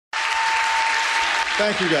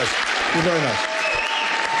Thank you, guys. You're very nice.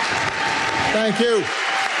 Thank you.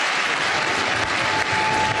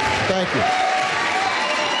 Thank you.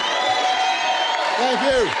 Thank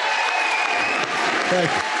you. Thank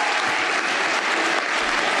you.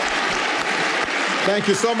 Thank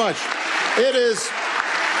you so much. It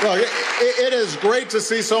is great to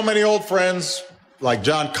see so many old friends like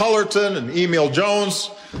John Cullerton and Emil Jones.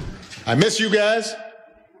 I miss you guys.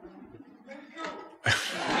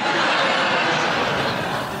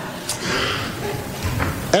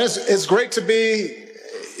 And it's great to be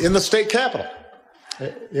in the state capitol.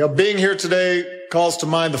 You know, being here today calls to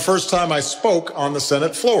mind the first time I spoke on the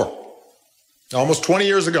Senate floor, almost 20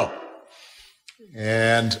 years ago.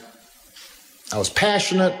 And I was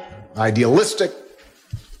passionate, idealistic,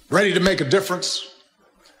 ready to make a difference.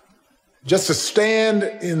 Just to stand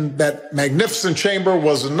in that magnificent chamber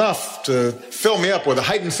was enough to fill me up with a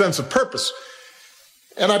heightened sense of purpose.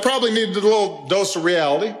 And I probably needed a little dose of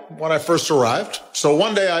reality when I first arrived. So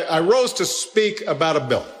one day I rose to speak about a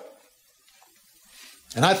bill.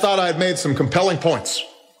 And I thought I had made some compelling points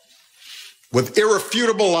with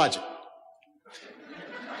irrefutable logic.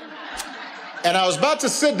 And I was about to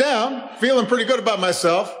sit down, feeling pretty good about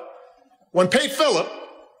myself, when Pate Phillip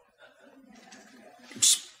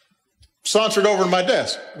sauntered over to my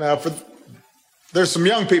desk. Now, there's some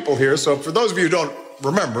young people here, so for those of you who don't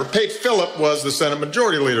remember, Pate Phillip was the Senate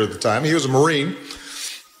Majority Leader at the time. He was a Marine,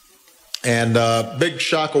 and big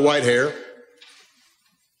shock of white hair,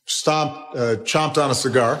 chomped on a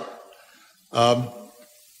cigar,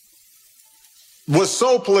 was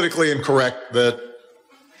so politically incorrect that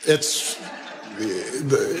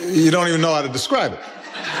you don't even know how to describe it.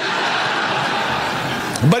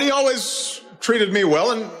 But he always treated me well,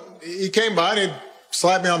 and he came by and he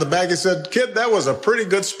slapped me on the back. He said, "Kid, that was a pretty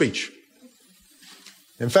good speech.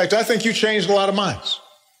 In fact, I think you changed a lot of minds.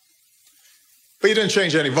 But you didn't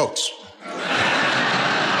change any votes."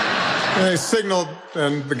 And he signaled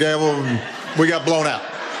and the gavel, and we got blown out.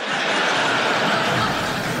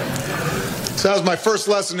 So that was my first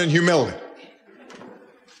lesson in humility.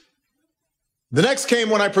 The next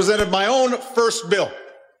came when I presented my own first bill.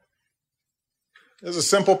 It was a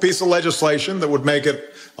simple piece of legislation that would make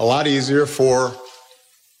it a lot easier for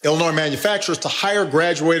Illinois manufacturers to hire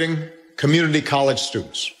graduating community college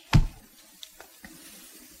students.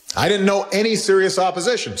 I didn't know any serious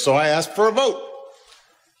opposition, so I asked for a vote.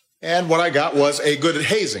 And what I got was a good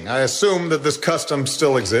hazing. I assume that this custom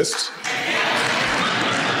still exists.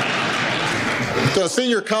 So a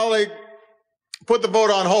senior colleague put the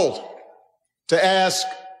vote on hold to ask,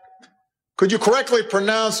 "Could you correctly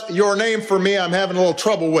pronounce your name for me? I'm having a little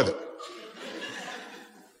trouble with it."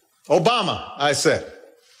 "Obama," I said.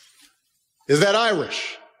 "Is that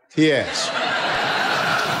Irish?" he asked.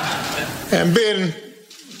 And being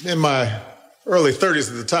in my early 30s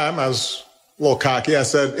at the time, I was a little cocky. I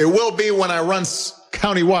said, "It will be when I run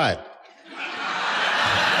countywide."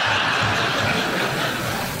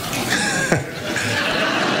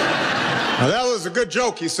 Now, that was a good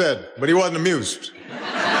joke, he said, but he wasn't amused.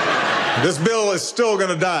 "This bill is still going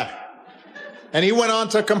to die." And he went on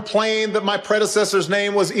to complain that my predecessor's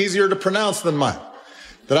name was easier to pronounce than mine,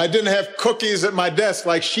 that I didn't have cookies at my desk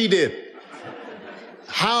like she did.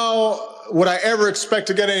 How would I ever expect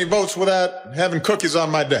to get any votes without having cookies on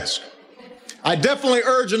my desk? "I definitely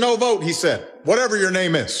urge a no vote," he said, "whatever your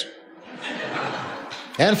name is."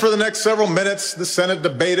 And for the next several minutes, the Senate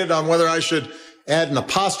debated on whether I should add an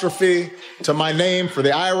apostrophe to my name for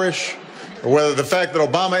the Irish, or whether the fact that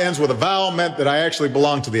Obama ends with a vowel meant that I actually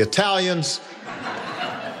belonged to the Italians,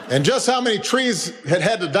 and just how many trees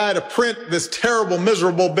had to die to print this terrible,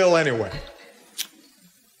 miserable bill anyway.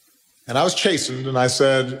 And I was chastened, and I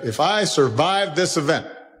said, "If I survive this event,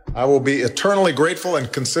 I will be eternally grateful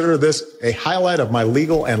and consider this a highlight of my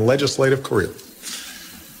legal and legislative career."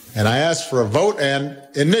 And I asked for a vote, and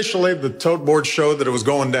initially the tote board showed that it was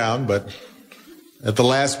going down, but at the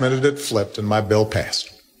last minute it flipped and my bill passed.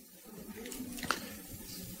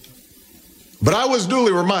 But I was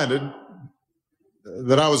duly reminded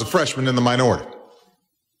that I was a freshman in the minority.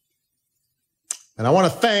 And I want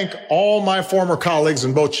to thank all my former colleagues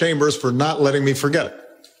in both chambers for not letting me forget it.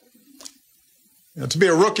 You know, to be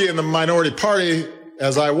a rookie in the minority party,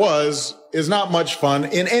 as I was, is not much fun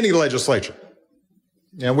in any legislature.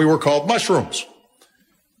 And we were called mushrooms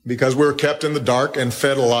because we were kept in the dark and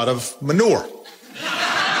fed a lot of manure.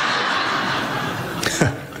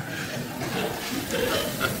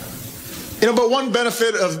 You know, but one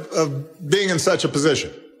benefit of being in such a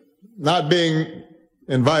position, not being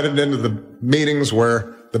invited into the meetings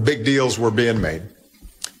where the big deals were being made,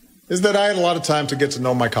 is that I had a lot of time to get to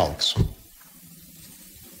know my colleagues.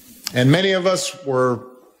 And many of us were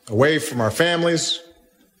away from our families,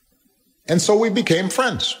 and so we became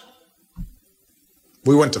friends.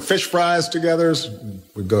 We went to fish fries together.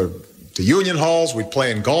 We'd go to union halls. We'd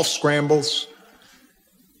play in golf scrambles.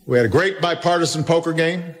 We had a great bipartisan poker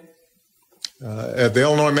game at the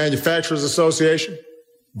Illinois Manufacturers Association.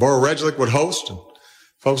 Bora Redlich would host, and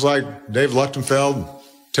folks like Dave Luchtenfeld,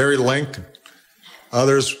 Terry Link, and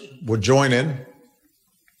others would join in.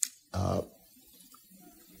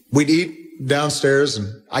 We'd eat downstairs,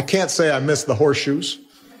 and I can't say I missed the horseshoes.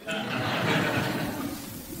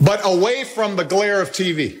 But away from the glare of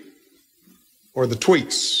TV or the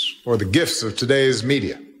tweets or the gifts of today's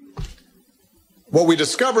media, what we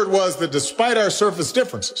discovered was that despite our surface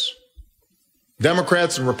differences,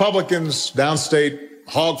 Democrats and Republicans, downstate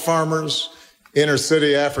hog farmers, inner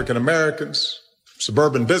city African Americans,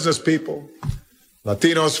 suburban business people,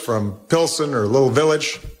 Latinos from Pilsen or Little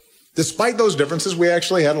Village, despite those differences, we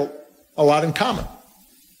actually had a lot in common.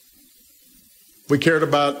 We cared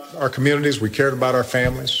about our communities. We cared about our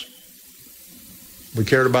families. We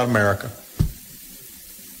cared about America.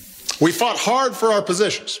 We fought hard for our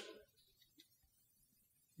positions.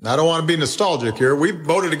 I don't want to be nostalgic here. We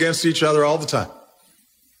voted against each other all the time.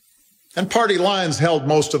 And party lines held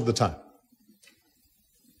most of the time.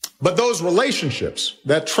 But those relationships,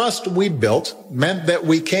 that trust we built, meant that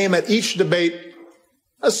we came at each debate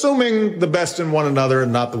assuming the best in one another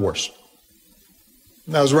and not the worst.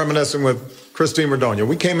 And I was reminiscing with Christine Radogna.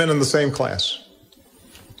 We came in the same class.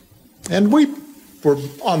 And we were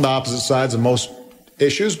on the opposite sides of most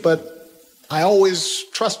issues, but I always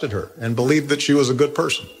trusted her and believed that she was a good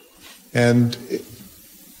person. And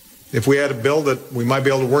if we had a bill that we might be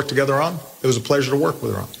able to work together on, it was a pleasure to work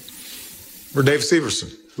with her on. Or Dave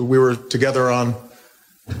Severson, who we were together on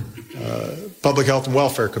Public Health and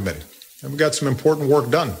Welfare Committee. And we got some important work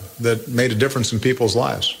done that made a difference in people's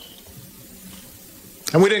lives.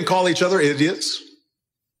 And we didn't call each other idiots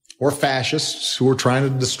or fascists who were trying to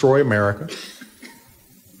destroy America,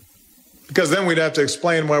 because then we'd have to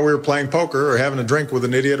explain why we were playing poker or having a drink with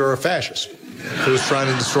an idiot or a fascist who was trying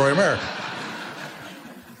to destroy America.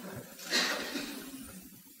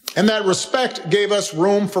 And that respect gave us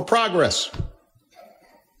room for progress.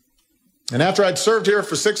 And after I'd served here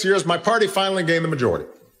for 6 years, my party finally gained the majority.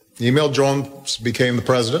 Emil Jones became the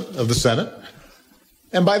president of the Senate.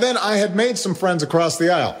 And by then, I had made some friends across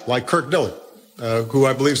the aisle, like Kirk Dillard, who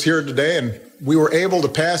I believe is here today. And we were able to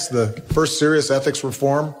pass the first serious ethics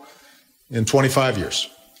reform in 25 years.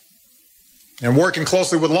 And working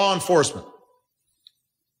closely with law enforcement,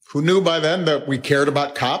 who knew by then that we cared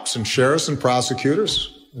about cops and sheriffs and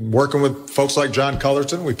prosecutors. And working with folks like John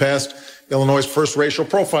Cullerton, we passed Illinois' first racial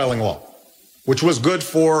profiling law, which was good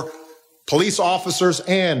for police officers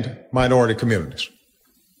and minority communities.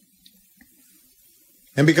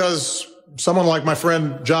 And because someone like my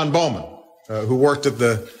friend John Bowman, who worked at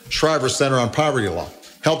the Shriver Center on Poverty Law,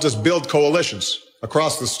 helped us build coalitions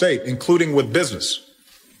across the state, including with business,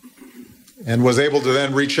 and was able to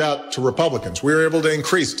then reach out to Republicans. We were able to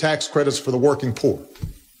increase tax credits for the working poor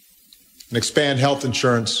and expand health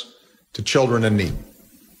insurance to children in need.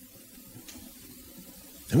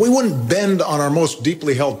 And we wouldn't bend on our most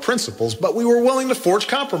deeply held principles, but we were willing to forge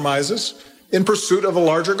compromises in pursuit of a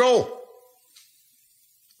larger goal.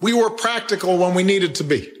 We were practical when we needed to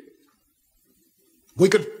be. We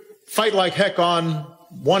could fight like heck on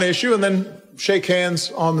one issue and then shake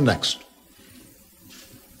hands on the next.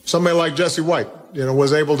 Somebody like Jesse White,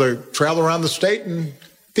 was able to travel around the state, and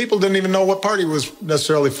people didn't even know what party he was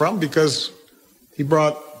necessarily from because he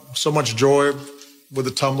brought so much joy with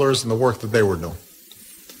the tumblers and the work that they were doing.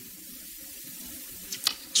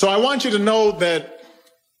 So I want you to know that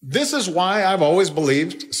this is why I've always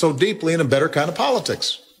believed so deeply in a better kind of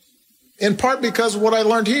politics, in part because of what I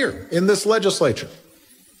learned here in this legislature,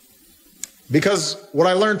 because what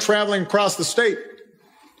I learned traveling across the state,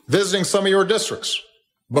 visiting some of your districts,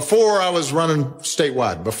 before I was running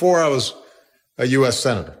statewide, before I was a U.S.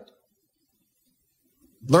 Senator,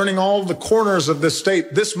 learning all the corners of this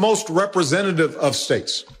state, this most representative of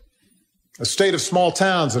states, a state of small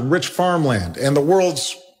towns and rich farmland and the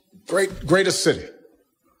world's greatest city,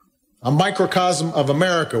 a microcosm of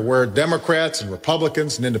America where Democrats and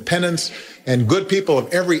Republicans and independents and good people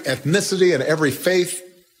of every ethnicity and every faith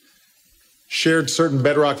shared certain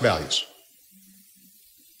bedrock values.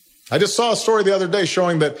 I just saw a story the other day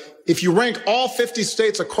showing that if you rank all 50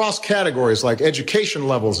 states across categories like education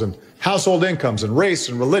levels and household incomes and race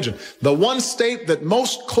and religion, the one state that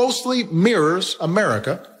most closely mirrors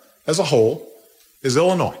America as a whole is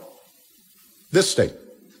Illinois, this state.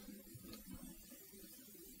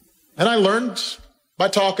 And I learned by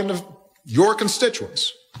talking to your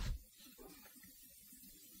constituents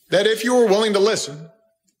that if you were willing to listen,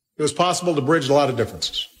 it was possible to bridge a lot of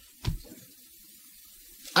differences.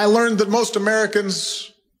 I learned that most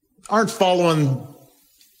Americans aren't following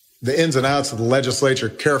the ins and outs of the legislature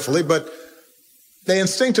carefully, but they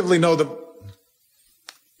instinctively know that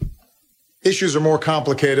issues are more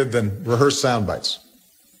complicated than rehearsed sound bites,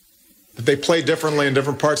 that they play differently in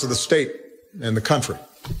different parts of the state and the country.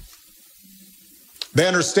 They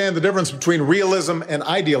understand the difference between realism and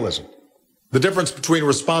idealism, the difference between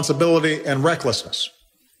responsibility and recklessness.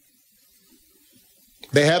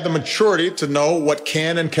 They have the maturity to know what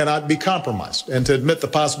can and cannot be compromised and to admit the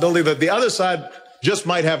possibility that the other side just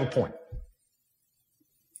might have a point.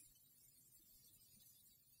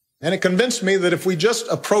 And it convinced me that if we just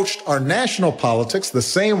approached our national politics the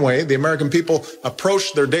same way the American people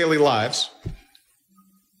approach their daily lives,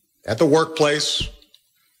 at the workplace,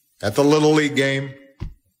 at the Little League game,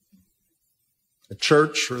 at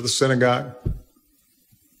church or the synagogue,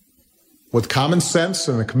 with common sense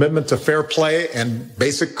and a commitment to fair play and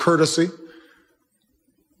basic courtesy,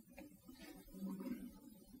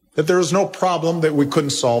 that there is no problem that we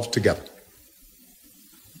couldn't solve together.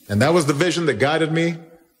 And that was the vision that guided me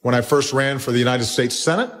when I first ran for the United States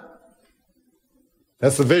Senate.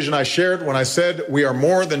 That's the vision I shared when I said we are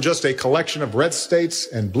more than just a collection of red states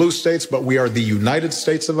and blue states, but we are the United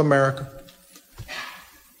States of America.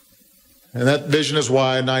 And that vision is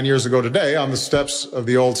why 9 years ago today, on the steps of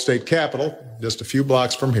the old state capitol, just a few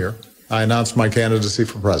blocks from here, I announced my candidacy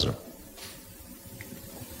for president.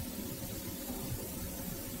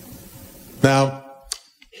 Now,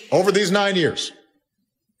 over these 9 years,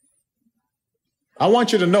 I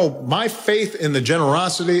want you to know my faith in the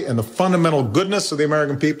generosity and the fundamental goodness of the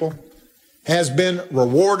American people has been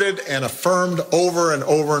rewarded and affirmed over and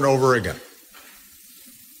over and over again.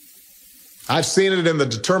 I've seen it in the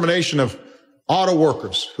determination of auto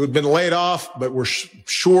workers who'd been laid off but were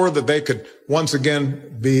sure that they could once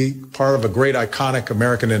again be part of a great iconic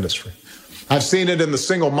American industry. I've seen it in the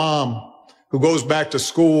single mom who goes back to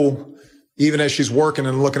school even as she's working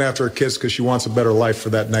and looking after her kids because she wants a better life for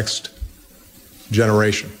that next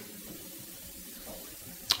generation.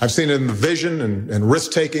 I've seen it in the vision and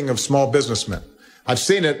risk-taking of small businessmen. I've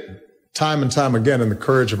seen it time and time again in the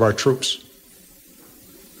courage of our troops.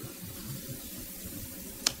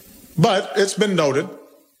 But it's been noted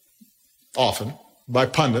often by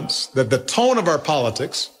pundits that the tone of our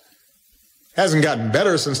politics hasn't gotten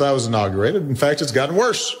better since I was inaugurated. In fact, it's gotten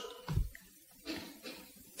worse.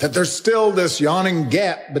 That there's still this yawning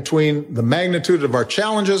gap between the magnitude of our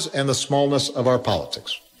challenges and the smallness of our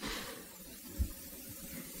politics.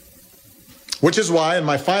 Which is why in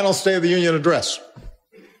my final State of the Union address,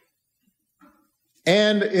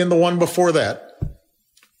 and in the one before that,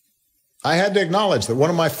 I had to acknowledge that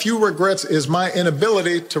one of my few regrets is my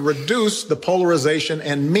inability to reduce the polarization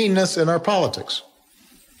and meanness in our politics.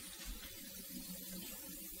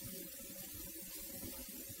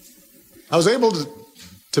 I was able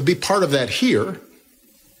to be part of that here,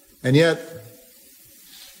 and yet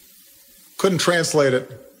couldn't translate it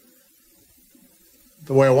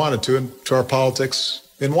the way I wanted to into our politics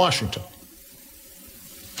in Washington.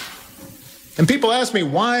 And people ask me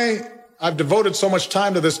why I've devoted so much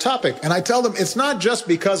time to this topic, and I tell them it's not just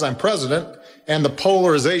because I'm president and the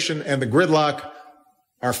polarization and the gridlock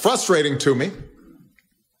are frustrating to me.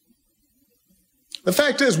 The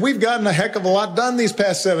fact is, we've gotten a heck of a lot done these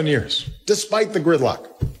past 7 years, despite the gridlock.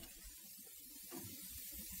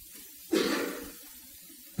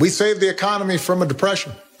 We saved the economy from a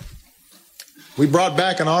depression. We brought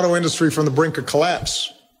back an auto industry from the brink of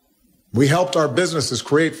collapse. We helped our businesses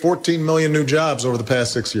create 14 million new jobs over the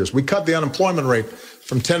past 6 years. We cut the unemployment rate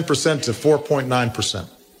from 10% to 4.9%.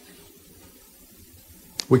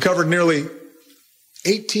 We covered nearly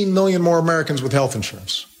 18 million more Americans with health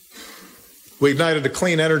insurance. We ignited a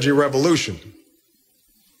clean energy revolution.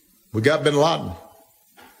 We got bin Laden.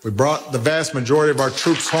 We brought the vast majority of our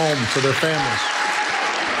troops home to their families.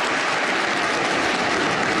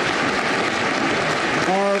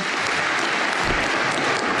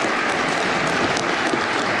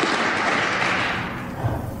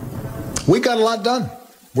 We got a lot done.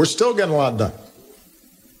 We're still getting a lot done.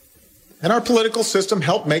 And our political system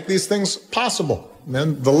helped make these things possible.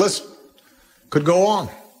 And the list could go on.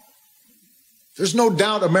 There's no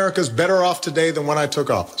doubt America's better off today than when I took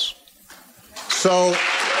office. So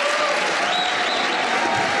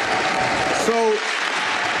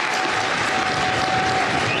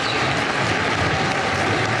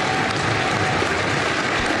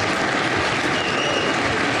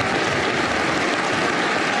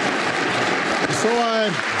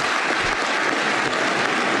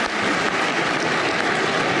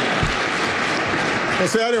Well,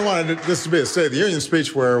 see, I didn't want this to be a State of the Union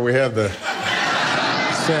speech where we have the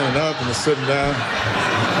standing up and the sitting down.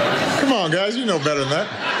 Come on, guys, you know better than that.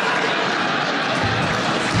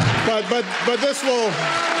 But this will.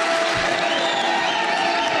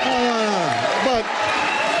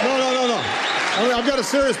 No. I've got a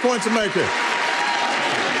serious point to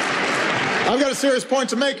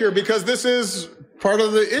make here. Because this is part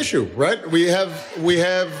of the issue, right? We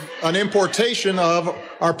have an importation of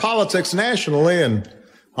our politics nationally and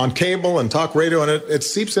on cable and talk radio, and it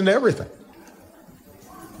seeps into everything.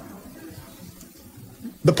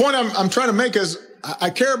 The point I'm trying to make is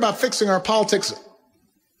I care about fixing our politics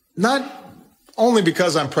not only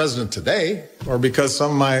because I'm president today or because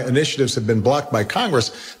some of my initiatives have been blocked by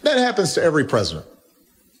Congress. That happens to every president.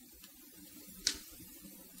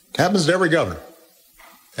 Happens to every governor.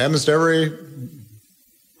 Happens to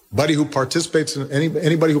everybody who participates in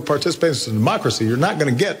anybody who participates in democracy. You're not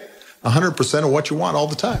going to get 100% of what you want all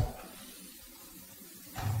the time.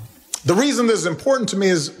 The reason this is important to me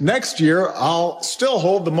is next year I'll still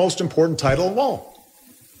hold the most important title of all.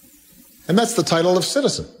 And that's the title of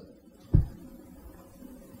citizen.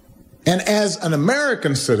 And as an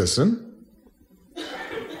American citizen,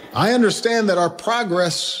 I understand that our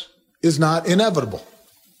progress is not inevitable.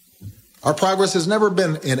 Our progress has never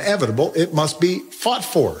been inevitable. It must be fought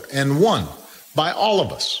for and won by all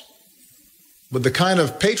of us with the kind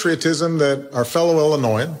of patriotism that our fellow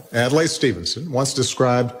Illinoisan, Adlai Stevenson, once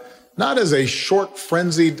described not as a short,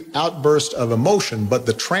 frenzied outburst of emotion, but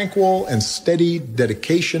the tranquil and steady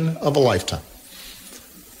dedication of a lifetime.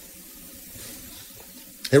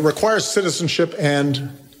 It requires citizenship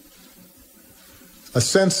and a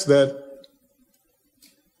sense that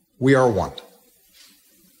we are one.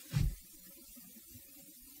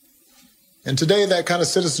 And today, that kind of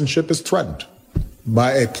citizenship is threatened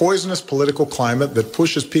by a poisonous political climate that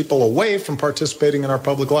pushes people away from participating in our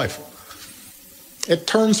public life. It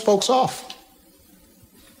turns folks off.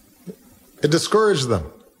 It discourages them,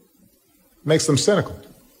 makes them cynical.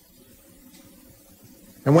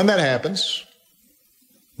 And when that happens,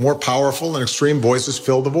 more powerful and extreme voices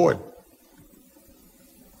fill the void.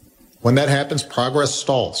 When that happens, progress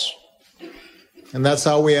stalls. And that's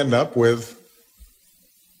how we end up with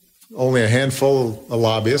only a handful of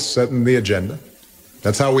lobbyists setting the agenda.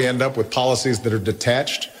 That's how we end up with policies that are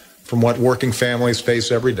detached from what working families face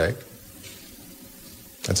every day.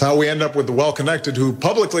 That's how we end up with the well-connected who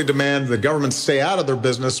publicly demand the government stay out of their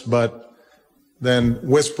business, but then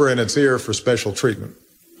whisper in its ear for special treatment.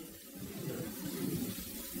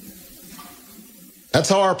 That's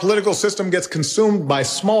how our political system gets consumed by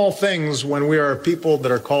small things when we are a people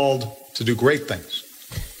that are called to do great things.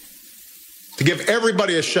 To give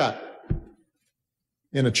everybody a shot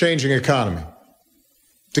in a changing economy.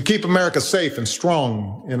 To keep America safe and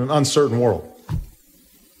strong in an uncertain world.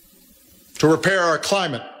 To repair our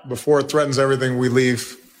climate before it threatens everything we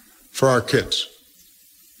leave for our kids.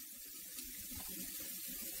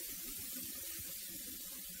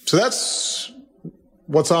 So that's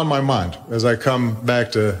what's on my mind as I come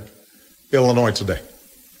back to Illinois today.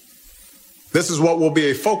 This is what will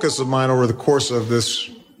be a focus of mine over the course of this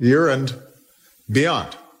year and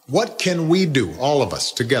beyond. What can we do, all of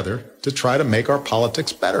us together, to try to make our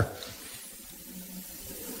politics better?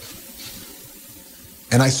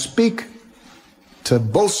 And I speak to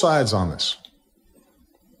both sides on this,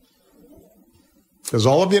 because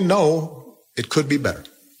all of you know it could be better.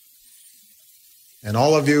 And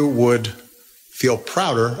all of you would feel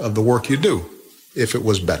prouder of the work you do if it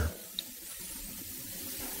was better.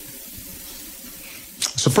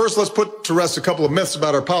 So first, let's put to rest a couple of myths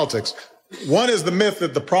about our politics. One is the myth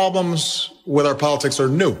that the problems with our politics are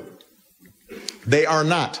new. They are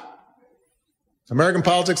not. American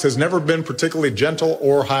politics has never been particularly gentle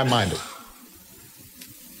or high-minded,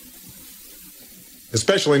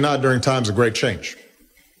 especially not during times of great change.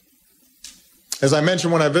 As I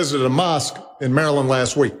mentioned when I visited a mosque in Maryland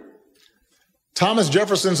last week, Thomas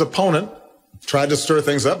Jefferson's opponent tried to stir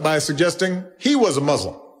things up by suggesting he was a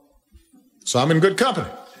Muslim. So I'm in good company.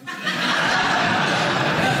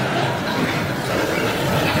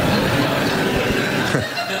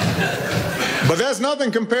 But that's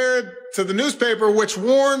nothing compared to the newspaper which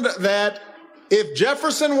warned that if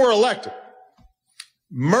Jefferson were elected,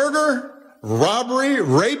 murder, robbery,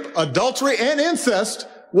 rape, adultery, and incest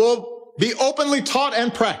will be openly taught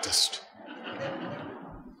and practiced.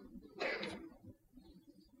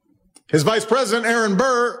 His vice president, Aaron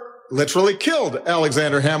Burr, literally killed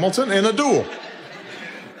Alexander Hamilton in a duel.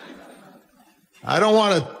 I don't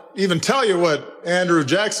want to even tell you what Andrew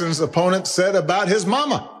Jackson's opponent said about his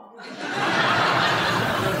mama.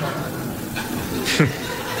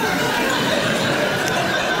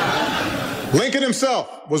 Lincoln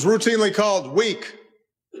himself was routinely called weak,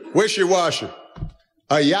 wishy-washy,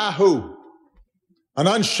 a yahoo, an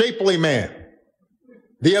unshapely man,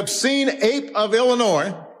 the obscene ape of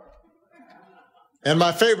Illinois, and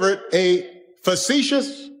my favorite, a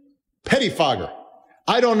facetious pettifogger.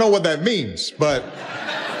 I don't know what that means, but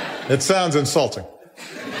it sounds insulting.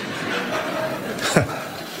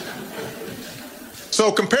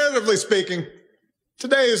 So comparatively speaking,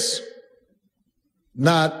 today is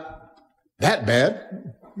not that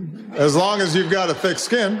bad, as long as you've got a thick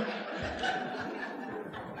skin.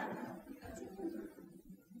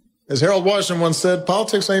 As Harold Washington once said,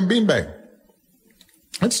 politics ain't beanbag.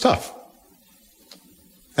 It's tough.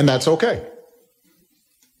 And that's okay.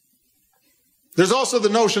 There's also the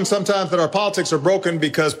notion sometimes that our politics are broken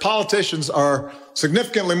because politicians are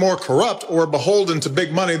significantly more corrupt or beholden to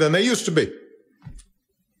big money than they used to be.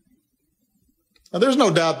 Now, there's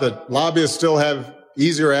no doubt that lobbyists still have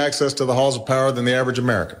easier access to the halls of power than the average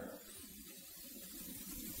American.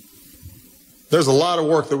 There's a lot of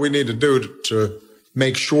work that we need to do to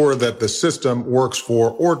make sure that the system works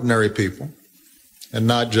for ordinary people and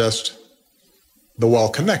not just the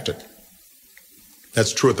well-connected.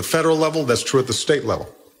 That's true at the federal level, that's true at the state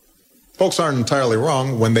level. Folks aren't entirely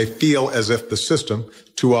wrong when they feel as if the system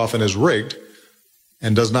too often is rigged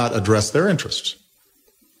and does not address their interests.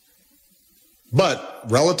 But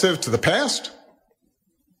relative to the past,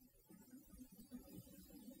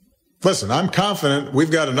 listen, I'm confident we've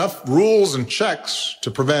got enough rules and checks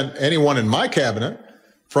to prevent anyone in my cabinet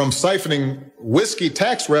from siphoning whiskey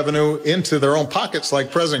tax revenue into their own pockets like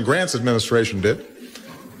President Grant's administration did.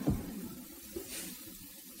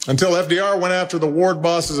 Until FDR went after the ward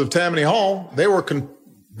bosses of Tammany Hall,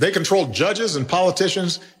 they controlled judges and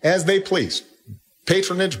politicians as they pleased.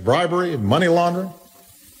 Patronage, bribery, money laundering.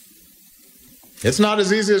 It's not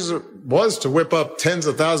as easy as it was to whip up tens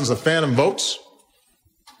of thousands of phantom votes,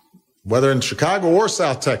 whether in Chicago or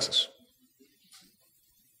South Texas.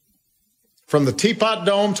 From the Teapot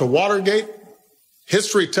Dome to Watergate,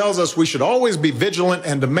 history tells us we should always be vigilant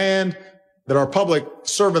and demand that our public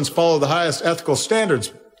servants follow the highest ethical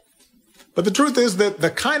standards. But the truth is that the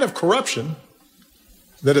kind of corruption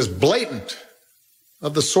that is blatant,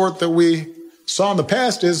 of the sort that we saw in the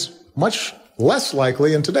past, is much less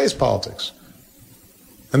likely in today's politics.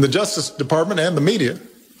 And the Justice Department and the media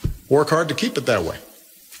work hard to keep it that way.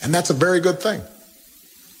 And that's a very good thing.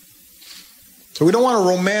 So we don't want to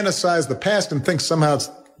romanticize the past and think somehow it's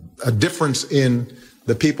a difference in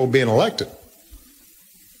the people being elected.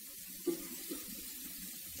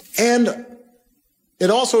 And it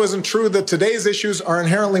also isn't true that today's issues are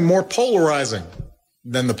inherently more polarizing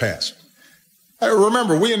than the past.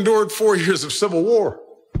 Remember, we endured 4 years of civil war.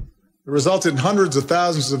 It resulted in hundreds of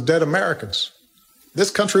thousands of dead Americans. This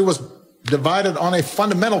country was divided on a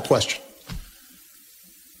fundamental question.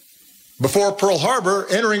 Before Pearl Harbor,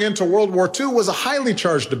 entering into World War II was a highly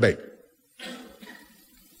charged debate.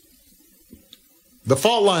 The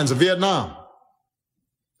fault lines of Vietnam,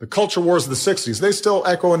 the culture wars of the 60s, they still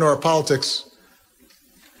echo into our politics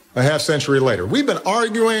a half century later. We've been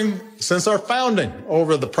arguing since our founding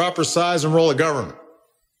over the proper size and role of government,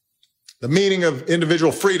 the meaning of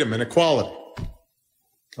individual freedom and equality,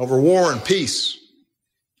 over war and peace,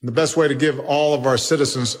 and the best way to give all of our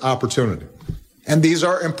citizens opportunity. And these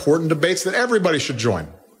are important debates that everybody should join,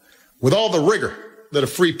 with all the rigor that a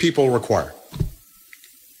free people require.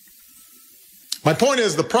 My point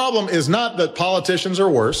is, the problem is not that politicians are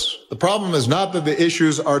worse. The problem is not that the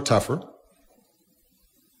issues are tougher.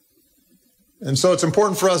 And so it's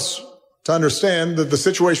important for us to understand that the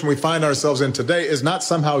situation we find ourselves in today is not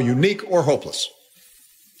somehow unique or hopeless.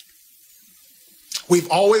 We've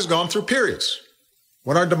always gone through periods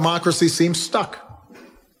when our democracy seems stuck.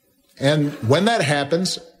 And when that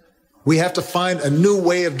happens, we have to find a new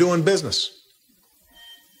way of doing business.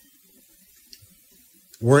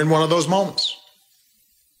 We're in one of those moments.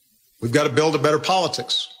 We've got to build a better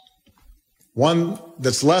politics, one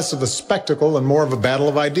that's less of a spectacle and more of a battle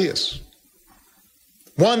of ideas,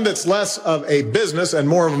 one that's less of a business and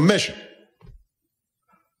more of a mission,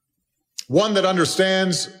 one that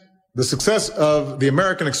understands the success of the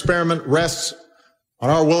American experiment rests on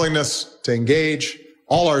our willingness to engage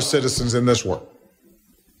all our citizens in this work.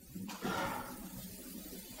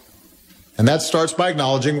 And that starts by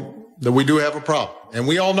acknowledging that we do have a problem, and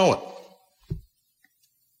we all know it.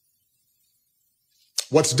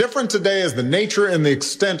 What's different today is the nature and the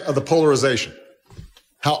extent of the polarization,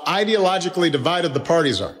 how ideologically divided the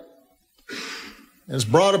parties are. And it's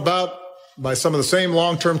brought about by some of the same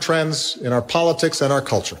long-term trends in our politics and our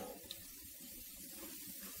culture.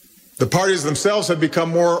 The parties themselves have become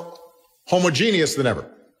more homogeneous than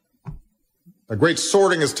ever. A great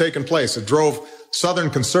sorting has taken place. It drove Southern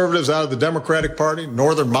conservatives out of the Democratic Party,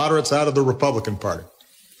 Northern moderates out of the Republican Party.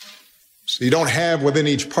 So you don't have within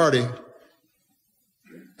each party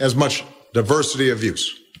as much diversity of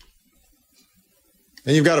views.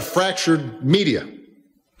 And you've got a fractured media.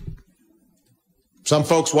 Some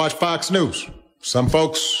folks watch Fox News. Some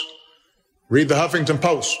folks read the Huffington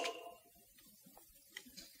Post.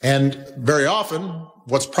 And very often,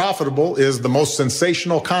 what's profitable is the most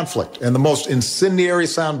sensational conflict and the most incendiary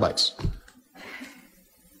sound bites.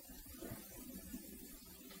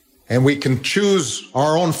 And we can choose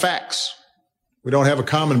our own facts. We don't have a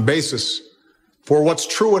common basis for what's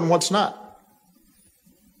true and what's not.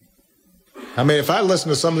 I mean, if I listen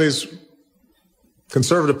to some of these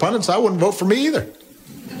conservative pundits, I wouldn't vote for me either.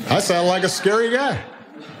 I sound like a scary guy.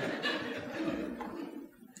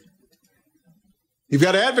 You've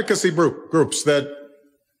got advocacy groups that,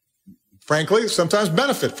 frankly, sometimes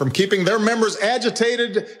benefit from keeping their members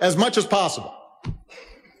agitated as much as possible,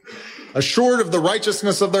 assured of the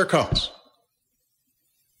righteousness of their cause.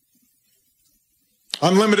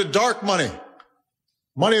 Unlimited dark money,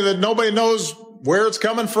 money that nobody knows where it's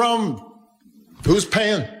coming from, who's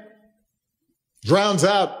paying, drowns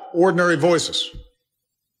out ordinary voices.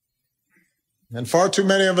 And far too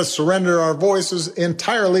many of us surrender our voices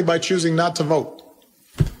entirely by choosing not to vote.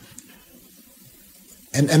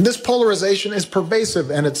 And this polarization is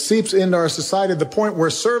pervasive, and it seeps into our society to the point where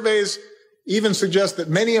surveys even suggest that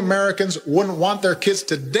many Americans wouldn't want their kids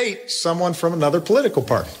to date someone from another political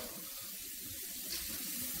party.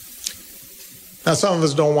 Now, some of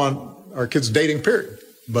us don't want our kids dating, period,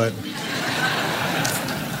 but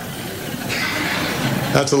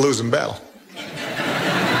that's a losing battle.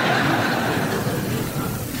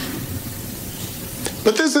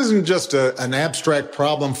 But this isn't just an abstract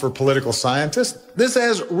problem for political scientists. This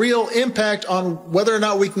has real impact on whether or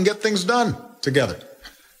not we can get things done together.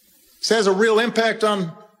 This has a real impact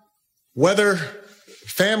on whether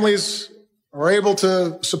families are able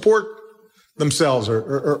to support themselves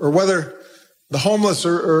or whether the homeless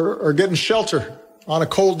are getting shelter on a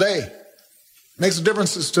cold day. It makes a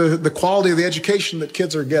difference as to the quality of the education that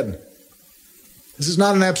kids are getting. This is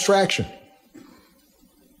not an abstraction.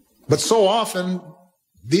 But so often,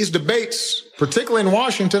 these debates, particularly in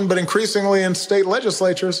Washington, but increasingly in state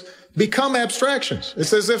legislatures, become abstractions.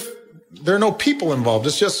 It's as if there are no people involved.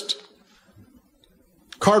 It's just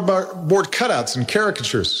cardboard cutouts and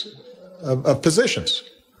caricatures of positions.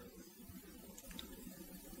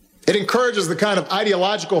 It encourages the kind of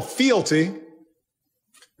ideological fealty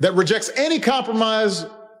that rejects any compromise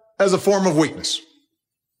as a form of weakness.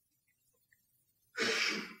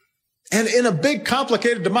 And in a big,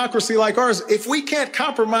 complicated democracy like ours, if we can't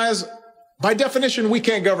compromise, by definition, we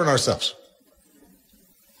can't govern ourselves.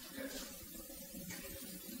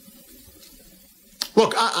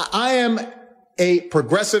 Look, I am a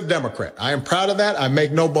progressive Democrat. I am proud of that. I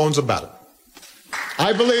make no bones about it.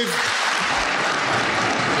 I believe...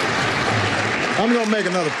 I'm going to make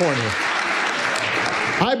another point here.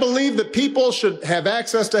 I believe that people should have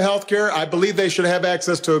access to health care. I believe they should have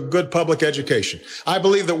access to a good public education. I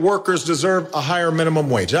believe that workers deserve a higher minimum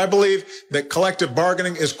wage. I believe that collective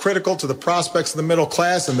bargaining is critical to the prospects of the middle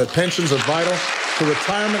class and that pensions are vital to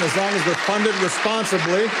retirement as long as they're funded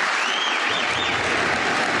responsibly.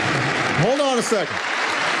 Hold on a second.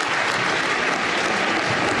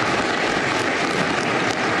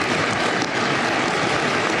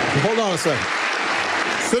 Hold on a second.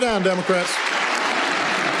 Sit down, Democrats.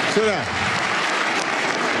 Sit down.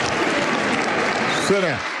 Sit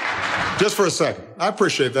down. Just for a second. I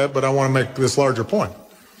appreciate that, but I want to make this larger point.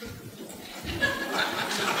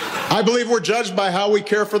 I believe we're judged by how we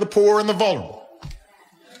care for the poor and the vulnerable.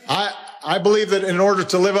 I believe that in order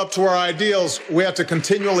to live up to our ideals, we have to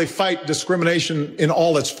continually fight discrimination in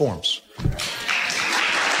all its forms.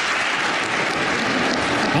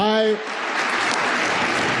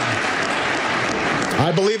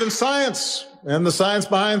 I believe in science and the science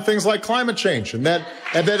behind things like climate change, and that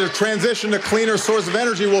a transition to cleaner sources of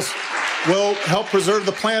energy will help preserve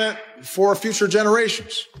the planet for future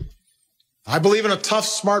generations. I believe in a tough,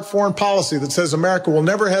 smart foreign policy that says America will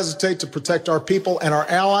never hesitate to protect our people and our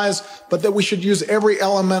allies, but that we should use every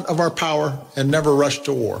element of our power and never rush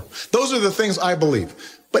to war. Those are the things I believe.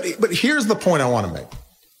 But here's the point I want to make.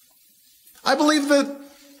 I believe that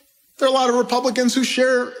there are a lot of Republicans who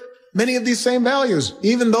share many of these same values,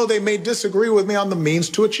 even though they may disagree with me on the means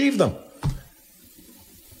to achieve them.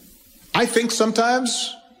 I think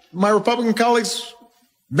sometimes my Republican colleagues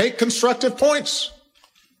make constructive points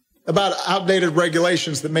about outdated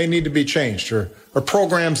regulations that may need to be changed or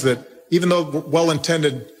programs that, even though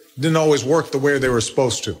well-intended, didn't always work the way they were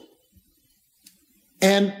supposed to.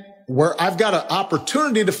 and where I've got an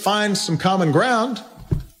opportunity to find some common ground,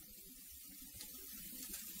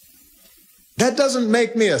 that doesn't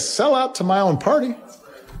make me a sellout to my own party.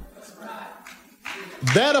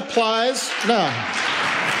 That applies now.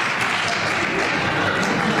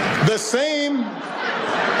 The same.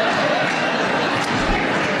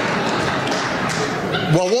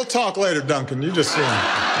 Well, we'll talk later, Duncan. You just see him.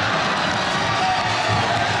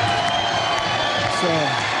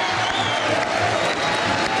 So.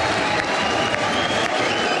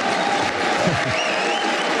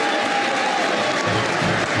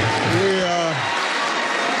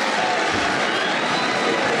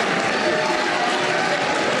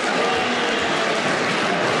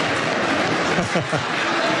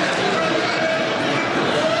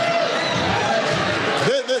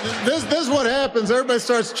 This is what happens. Everybody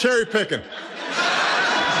starts cherry picking.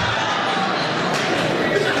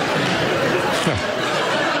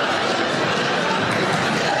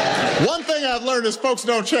 One thing I've learned is folks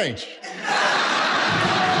don't change.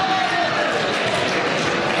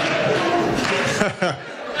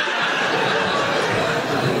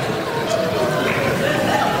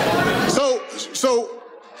 So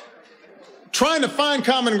trying to find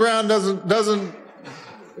common ground doesn't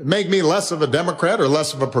make me less of a Democrat or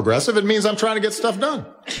less of a progressive. It means I'm trying to get stuff done.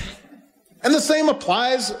 And the same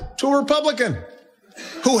applies to a Republican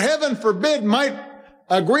who, heaven forbid, might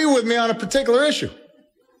agree with me on a particular issue.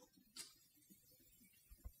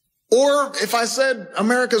 Or if I said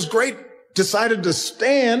America's great, decided to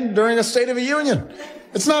stand during a State of the Union.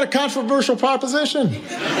 It's not a controversial proposition. You're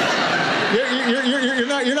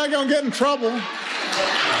not going to get in trouble.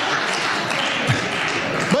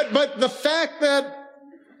 But the fact that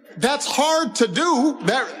that's hard to do,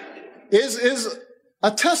 that is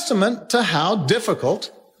a testament to how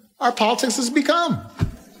difficult our politics has become.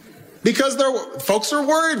 Because folks are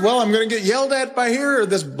worried, well, I'm going to get yelled at by here, or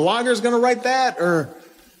this blogger's going to write that, or,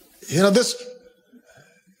 this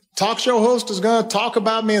talk show host is going to talk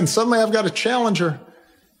about me, and suddenly I've got a challenger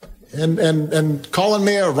and calling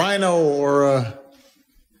me a rhino or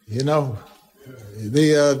not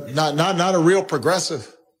a real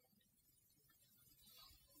progressive.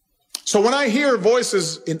 So when I hear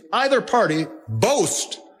voices in either party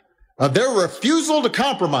boast of their refusal to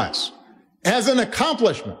compromise as an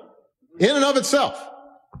accomplishment in and of itself,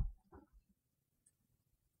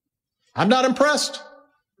 I'm not impressed.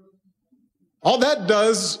 All that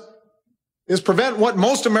does is prevent what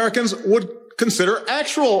most Americans would consider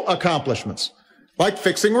actual accomplishments, like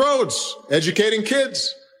fixing roads, educating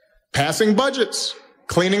kids, passing budgets,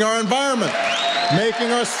 cleaning our environment,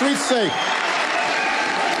 making our streets safe.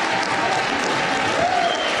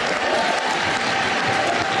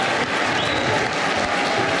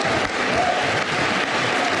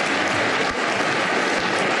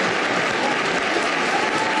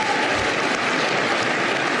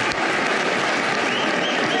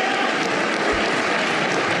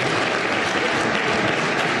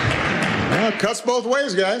 Cuts both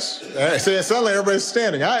ways, guys. See, suddenly everybody's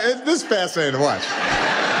standing. This is fascinating to watch.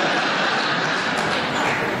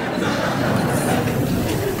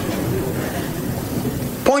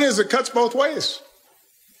 Point is, it cuts both ways.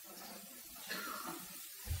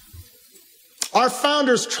 Our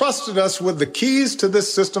founders trusted us with the keys to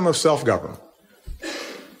this system of self-government.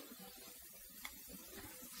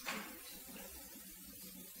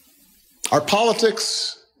 Our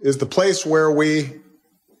politics is the place where we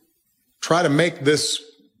try to make this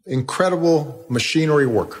incredible machinery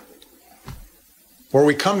work, where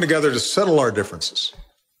we come together to settle our differences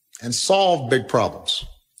and solve big problems,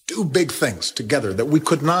 do big things together that we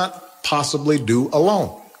could not possibly do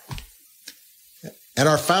alone. And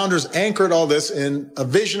our founders anchored all this in a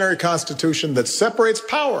visionary constitution that separates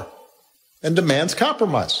power and demands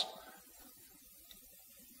compromise,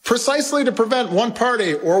 precisely to prevent one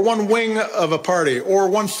party or one wing of a party or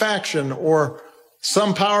one faction or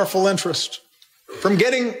some powerful interest from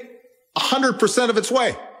getting 100% of its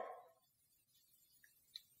way.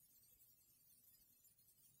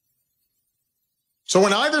 So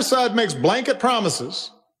when either side makes blanket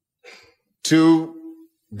promises to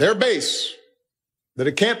their base that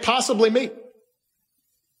it can't possibly meet,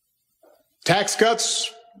 tax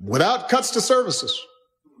cuts without cuts to services,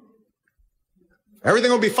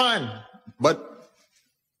 everything will be fine, but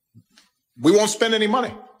we won't spend any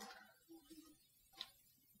money.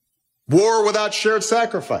 War without shared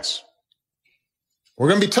sacrifice. We're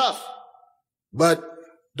going to be tough, but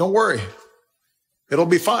don't worry, it'll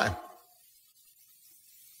be fine.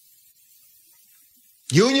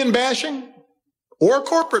 Union bashing or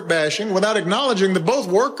corporate bashing without acknowledging that both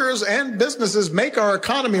workers and businesses make our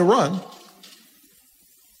economy run.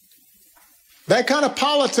 That kind of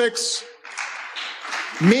politics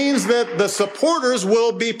means that the supporters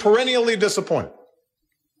will be perennially disappointed.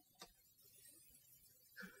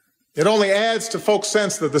 It only adds to folks'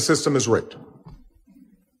 sense that the system is rigged.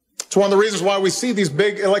 It's one of the reasons why we see these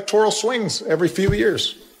big electoral swings every few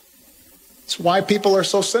years. It's why people are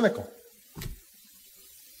so cynical.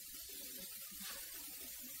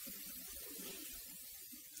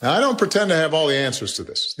 Now, I don't pretend to have all the answers to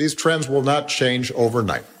this. These trends will not change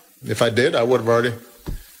overnight. If I did, I would have already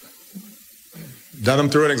done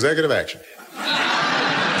them through an executive action.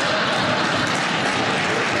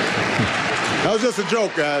 That was just a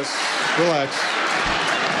joke, guys. Relax.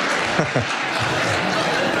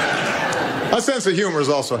 A sense of humor is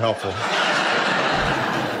also helpful.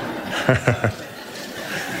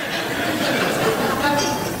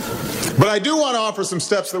 But I do want to offer some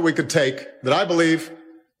steps that we could take that I believe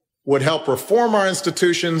would help reform our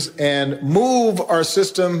institutions and move our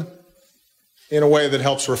system in a way that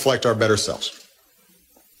helps reflect our better selves.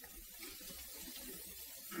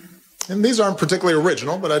 And these aren't particularly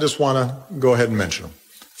original, but I just want to go ahead and mention them.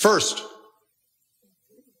 First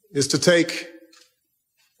is to take,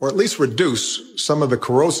 or at least reduce, some of the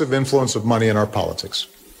corrosive influence of money in our politics.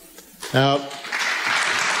 Now,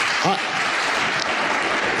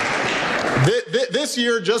 this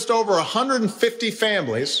year, just over 150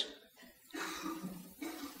 families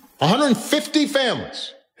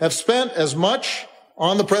have spent as much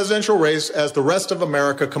on the presidential race as the rest of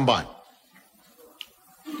America combined.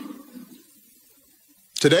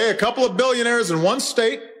 Today, a couple of billionaires in one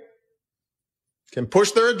state can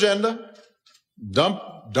push their agenda, dump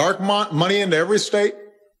dark money into every state.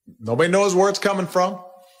 Nobody knows where it's coming from.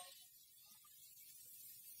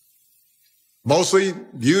 Mostly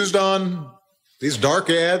used on these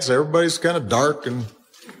dark ads. Everybody's kind of dark and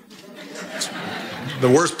the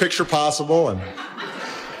worst picture possible. And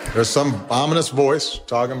there's some ominous voice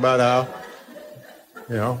talking about how,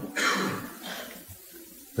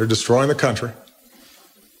 they're destroying the country.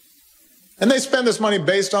 And they spend this money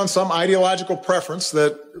based on some ideological preference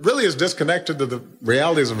that really is disconnected to the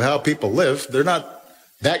realities of how people live. They're not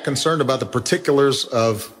that concerned about the particulars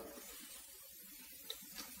of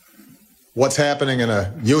what's happening in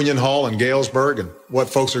a union hall in Galesburg and what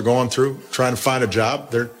folks are going through trying to find a job.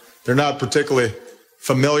 They're not particularly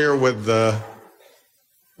familiar with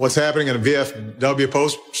what's happening in a VFW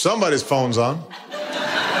post. Somebody's phone's on.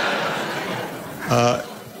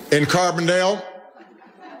 In Carbondale,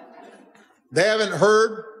 they haven't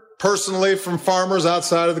heard personally from farmers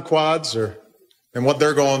outside of the quads and what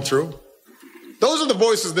they're going through. Those are the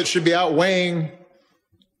voices that should be outweighing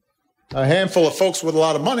a handful of folks with a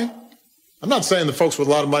lot of money. I'm not saying the folks with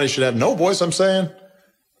a lot of money should have no voice. I'm saying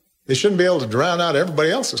they shouldn't be able to drown out everybody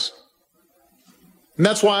else's. And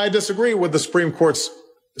that's why I disagree with the Supreme Court's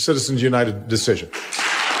Citizens United decision.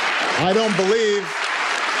 I don't believe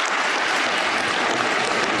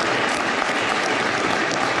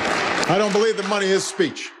that money is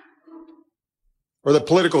speech, or that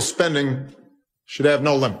political spending should have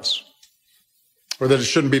no limits, or that it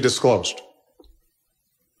shouldn't be disclosed.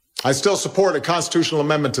 I still support a constitutional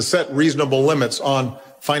amendment to set reasonable limits on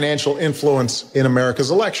financial influence in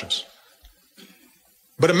America's elections.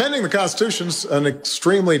 But amending the Constitution is an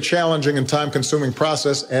extremely challenging and time-consuming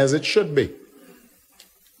process, as it should be.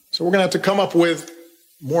 So we're going to have to come up with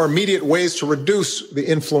more immediate ways to reduce the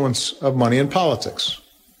influence of money in politics.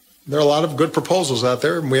 There are a lot of good proposals out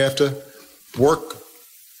there, and we have to work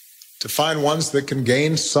to find ones that can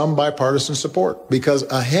gain some bipartisan support, because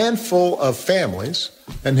a handful of families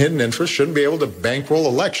and hidden interests shouldn't be able to bankroll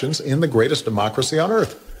elections in the greatest democracy on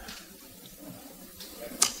earth.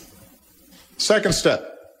 Second step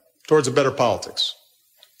towards a better politics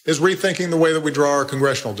is rethinking the way that we draw our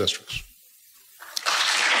congressional districts.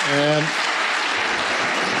 And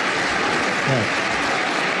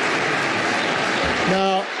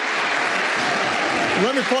now,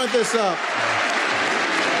 let me point this out.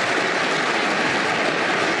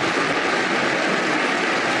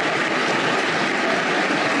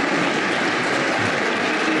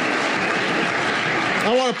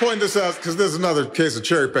 I want to point this out because there's another case of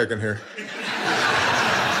cherry picking here.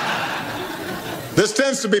 This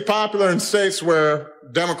tends to be popular in states where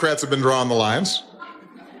Democrats have been drawing the lines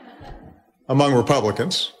among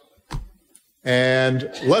Republicans,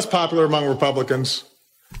 and less popular among Republicans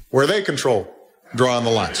where they control drawing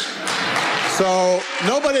the lines. So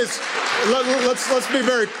nobody's, let's be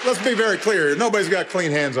very clear here. Nobody's got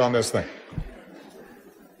clean hands on this thing.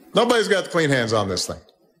 Nobody's got clean hands on this thing.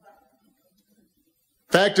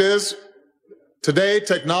 Fact is, today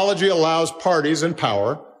technology allows parties in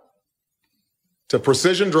power to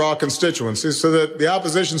precision draw constituencies so that the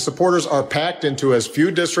opposition supporters are packed into as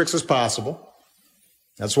few districts as possible.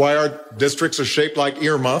 That's why our districts are shaped like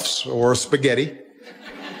earmuffs or spaghetti.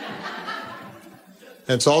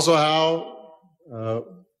 It's also how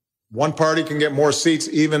one party can get more seats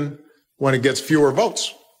even when it gets fewer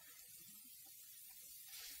votes.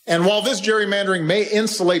 And while this gerrymandering may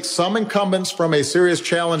insulate some incumbents from a serious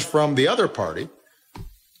challenge from the other party,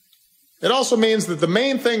 it also means that the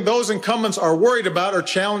main thing those incumbents are worried about are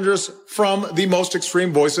challengers from the most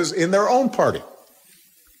extreme voices in their own party.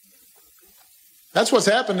 That's what's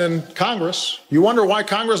happened in Congress. You wonder why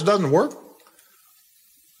Congress doesn't work?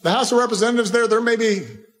 The House of Representatives there may be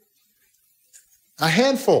a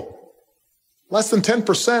handful, less than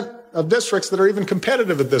 10% of districts that are even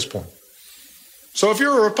competitive at this point. So if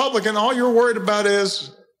you're a Republican, all you're worried about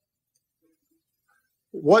is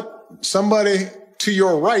what somebody to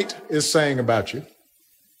your right is saying about you,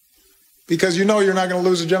 because you know you're not going to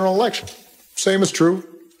lose a general election. Same is true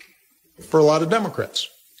for a lot of Democrats.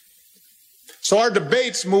 So our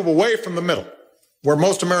debates move away from the middle, where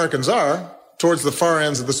most Americans are, towards the far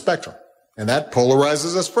ends of the spectrum. And that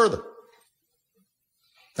polarizes us further.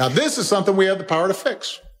 Now, this is something we have the power to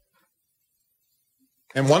fix.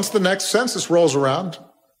 And once the next census rolls around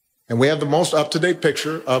and we have the most up-to-date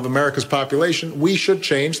picture of America's population, we should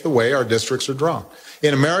change the way our districts are drawn.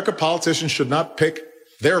 In America, politicians should not pick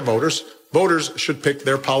their voters. Voters should pick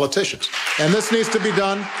their politicians. And this needs to be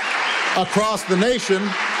done across the nation,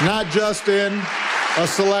 not just in a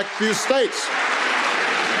select few states.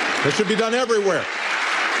 It should be done everywhere.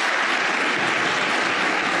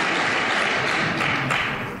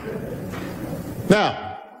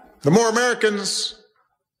 Now, the more Americans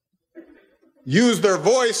use their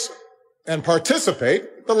voice and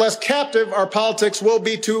participate, the less captive our politics will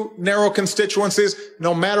be to narrow constituencies,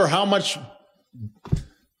 no matter how much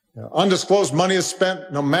undisclosed money is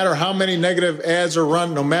spent, no matter how many negative ads are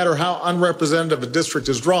run, no matter how unrepresentative a district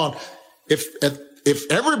is drawn. If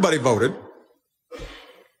everybody voted,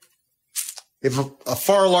 if a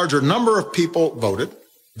far larger number of people voted,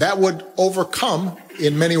 that would overcome,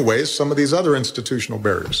 in many ways, some of these other institutional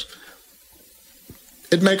barriers.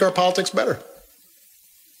 It'd make our politics better.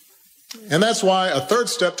 And that's why a third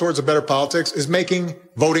step towards a better politics is making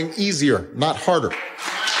voting easier, not harder,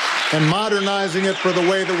 and modernizing it for the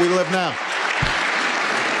way that we live now.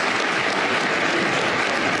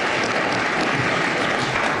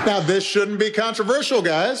 Now, this shouldn't be controversial,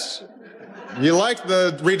 guys. You like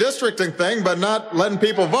the redistricting thing, but not letting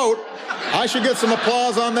people vote. I should get some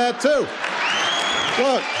applause on that, too.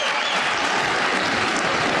 Look.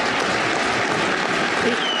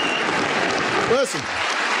 Listen.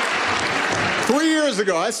 3 years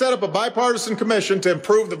ago, I set up a bipartisan commission to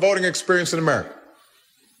improve the voting experience in America.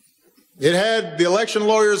 It had the election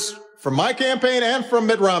lawyers from my campaign and from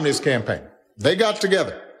Mitt Romney's campaign. They got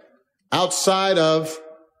together outside of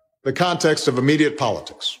the context of immediate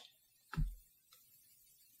politics.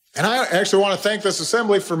 And I actually want to thank this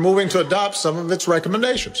assembly for moving to adopt some of its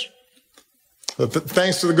recommendations.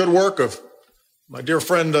 Thanks to the good work of my dear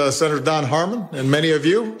friend, Senator Don Harmon, and many of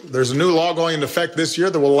you, there's a new law going into effect this year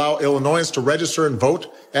that will allow Illinoisans to register and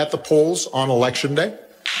vote at the polls on Election Day.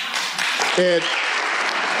 It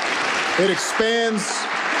expands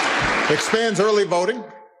early voting,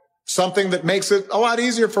 something that makes it a lot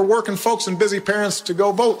easier for working folks and busy parents to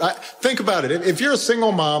go vote. Think about it. If you're a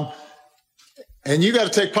single mom and you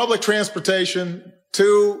got to take public transportation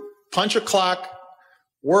to punch a clock,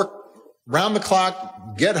 work round the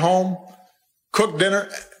clock, get home, cook dinner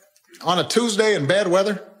on a Tuesday in bad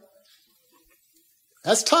weather,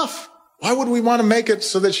 that's tough. Why would we want to make it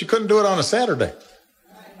so that she couldn't do it on a Saturday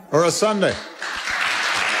or a Sunday?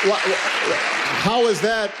 How is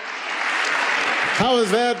that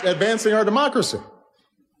advancing our democracy?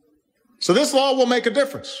 So this law will make a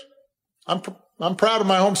difference. I'm proud of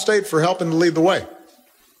my home state for helping to lead the way.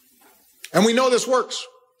 And we know this works.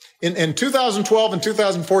 In 2012 and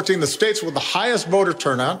 2014, the states with the highest voter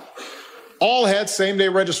turnout all had same-day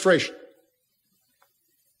registration.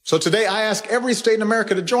 So today, I ask every state in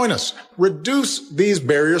America to join us. Reduce these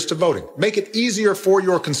barriers to voting. Make it easier for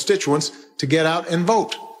your constituents to get out and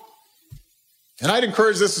vote. And I'd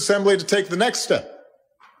encourage this assembly to take the next step.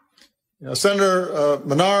 Senator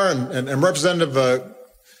Manar and Representative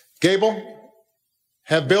Gable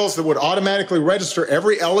have bills that would automatically register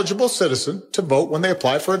every eligible citizen to vote when they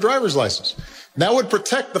apply for a driver's license. And that would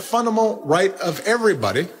protect the fundamental right of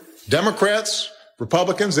everybody, Democrats,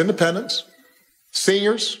 Republicans, independents,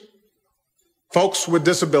 seniors, folks with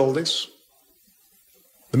disabilities,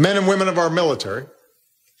 the men and women of our military.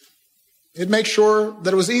 It makes sure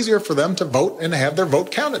that it was easier for them to vote and to have their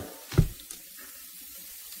vote counted.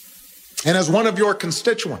 And as one of your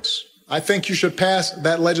constituents, I think you should pass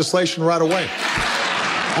that legislation right away.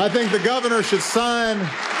 I think the governor should sign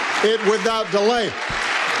it without delay.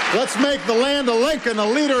 Let's make the land of Lincoln a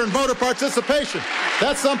leader in voter participation.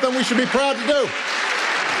 That's something we should be proud to do.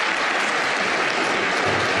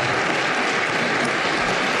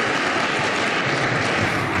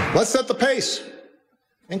 Let's set the pace.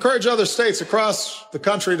 Encourage other states across the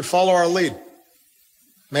country to follow our lead,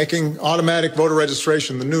 making automatic voter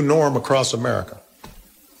registration the new norm across America.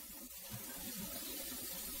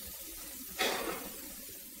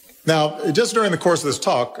 Now, just during the course of this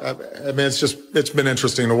talk, I mean, it's been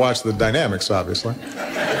interesting to watch the dynamics, obviously.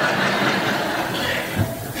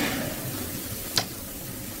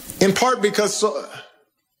 In part because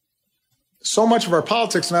so much of our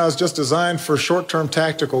politics now is just designed for short-term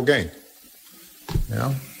tactical gain. You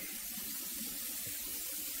know?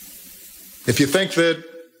 If you think that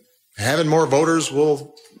having more voters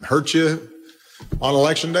will hurt you on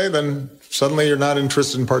election day, then suddenly you're not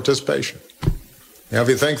interested in participation. Now, if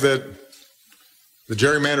you think that the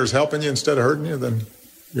gerrymander is helping you instead of hurting you, then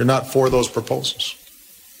you're not for those proposals.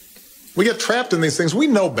 We get trapped in these things. We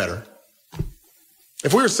know better.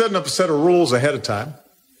 If we were setting up a set of rules ahead of time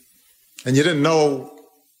and you didn't know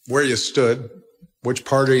where you stood, which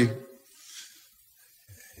party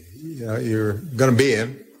you're going to be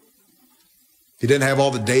in, if you didn't have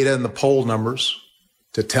all the data and the poll numbers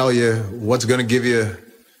to tell you what's going to give you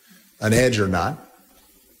an edge or not,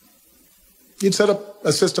 you'd set up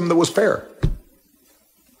a system that was fair.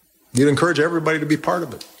 You'd encourage everybody to be part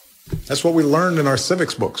of it. That's what we learned in our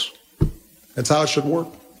civics books. That's how it should work.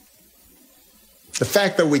 The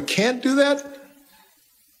fact that we can't do that,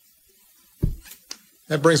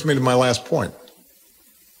 that brings me to my last point,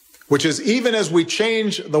 which is even as we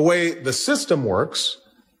change the way the system works,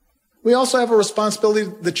 we also have a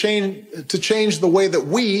responsibility to change the way that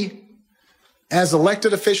we, as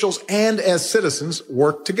elected officials and as citizens,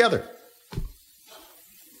 work together.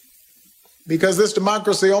 Because this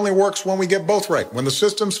democracy only works when we get both right, when the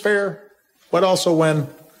system's fair, but also when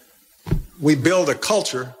we build a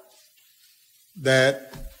culture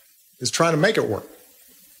that is trying to make it work.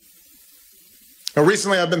 Now,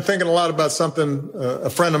 recently I've been thinking a lot about something a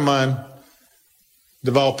friend of mine,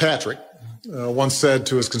 Deval Patrick, once said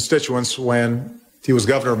to his constituents when he was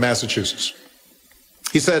governor of Massachusetts.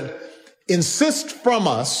 He said, "Insist from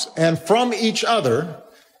us and from each other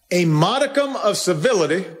a modicum of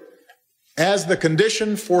civility as the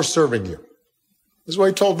condition for serving you." This is what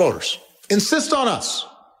he told voters. Insist on us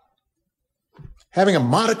having a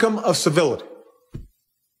modicum of civility.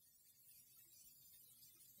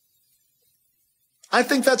 I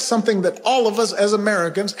think that's something that all of us as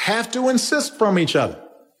Americans have to insist from each other.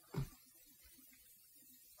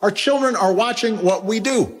 Our children are watching what we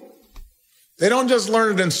do. They don't just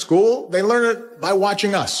learn it in school, they learn it by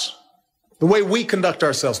watching us, the way we conduct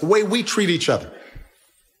ourselves, the way we treat each other.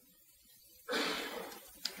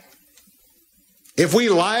 If we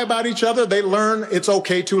lie about each other, they learn it's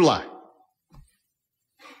okay to lie.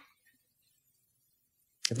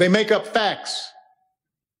 If they make up facts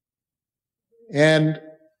and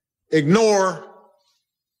ignore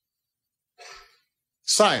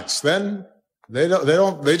science, then they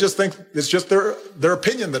just think it's just their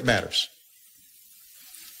opinion that matters.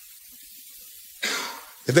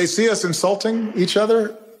 If they see us insulting each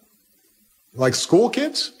other like school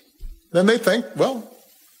kids, then they think, well,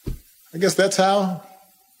 I guess that's how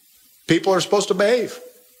people are supposed to behave.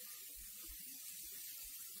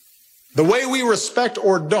 The way we respect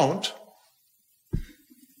or don't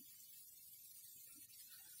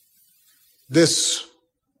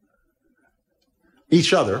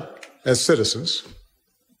each other as citizens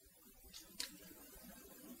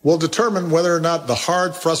will determine whether or not the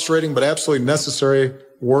hard, frustrating, but absolutely necessary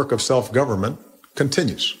work of self-government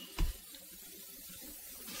continues.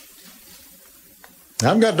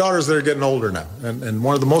 Now, I've got daughters that are getting older now, and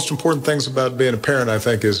one of the most important things about being a parent, I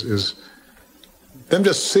think, is them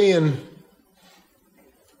just seeing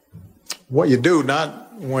what you do,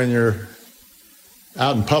 not when you're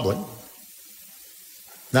out in public,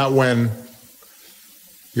 not when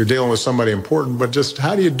you're dealing with somebody important, but just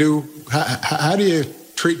how do you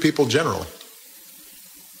treat people generally?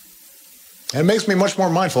 And it makes me much more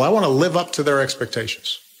mindful. I want to live up to their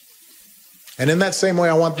expectations. And in that same way,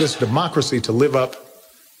 I want this democracy to live up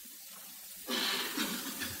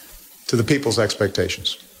to the people's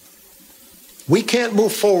expectations. We can't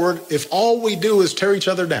move forward if all we do is tear each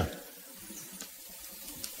other down.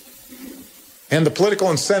 And the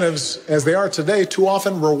political incentives, as they are today, too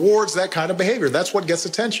often rewards that kind of behavior. That's what gets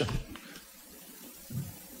attention.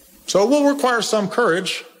 So it will require some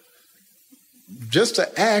courage just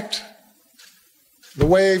to act the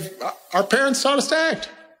way our parents taught us to act.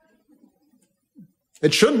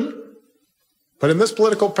 It shouldn't, but in this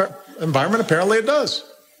political environment, apparently it does.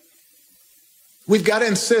 We've got to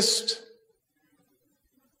insist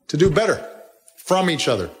to do better from each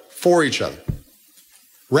other, for each other.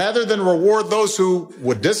 Rather than reward those who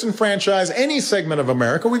would disenfranchise any segment of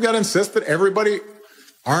America, we've got to insist that everybody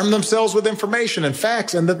arm themselves with information and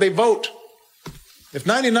facts and that they vote. If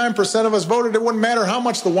 99% of us voted, it wouldn't matter how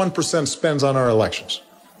much the 1% spends on our elections.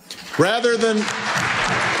 Rather than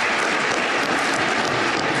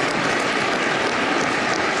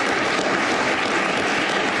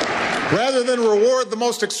reward the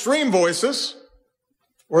most extreme voices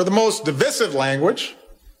or the most divisive language,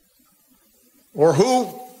 or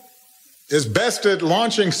who is best at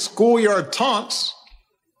launching schoolyard taunts,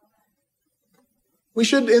 we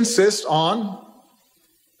should insist on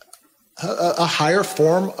a higher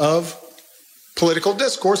form of political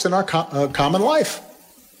discourse in our common life.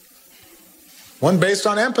 One based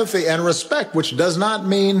on empathy and respect, which does not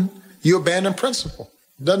mean you abandon principle.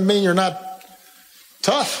 It doesn't mean you're not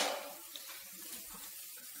tough.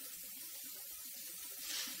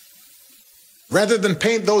 Rather than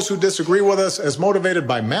paint those who disagree with us as motivated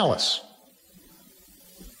by malice,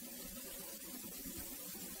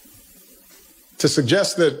 to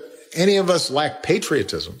suggest that any of us lack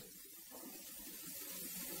patriotism,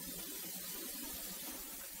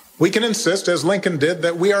 we can insist, as Lincoln did,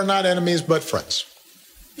 that we are not enemies but friends.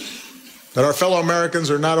 That our fellow Americans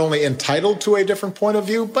are not only entitled to a different point of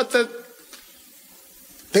view, but that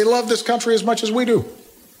they love this country as much as we do.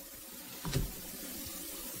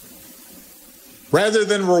 Rather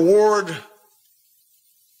than reward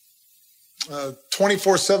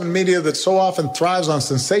 24/7 media that so often thrives on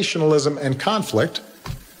sensationalism and conflict,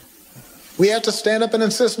 we have to stand up and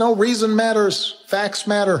insist, no, reason matters, facts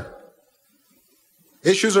matter.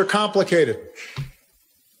 Issues are complicated.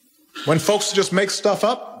 When folks just make stuff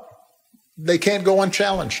up, they can't go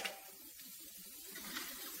unchallenged.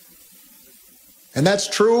 And that's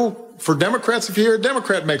true for Democrats if you hear a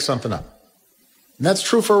Democrat make something up. And that's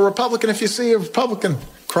true for a Republican if you see a Republican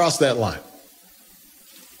cross that line.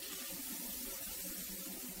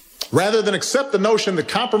 Rather than accept the notion that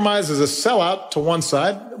compromise is a sellout to one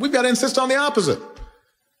side, we've got to insist on the opposite.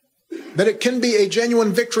 That it can be a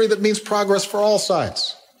genuine victory that means progress for all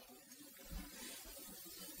sides.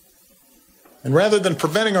 And rather than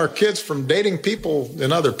preventing our kids from dating people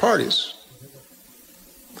in other parties,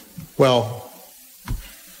 well,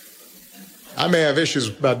 I may have issues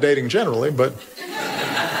about dating generally, but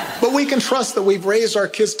we can trust that we've raised our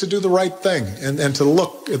kids to do the right thing and to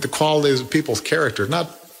look at the qualities of people's character,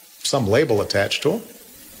 not some label attached to them.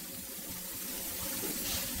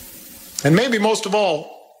 And maybe most of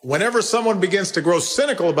all, whenever someone begins to grow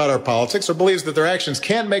cynical about our politics or believes that their actions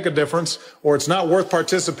can't make a difference or it's not worth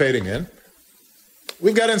participating in,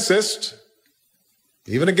 we've got to insist,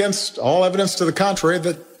 even against all evidence to the contrary,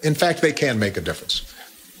 that in fact they can make a difference.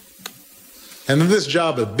 And in this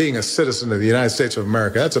job of being a citizen of the United States of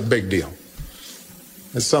America, that's a big deal.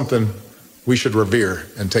 It's something we should revere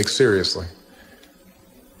and take seriously.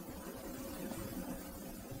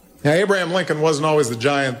 Now, Abraham Lincoln wasn't always the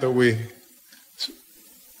giant that we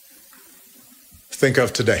think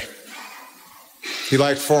of today. He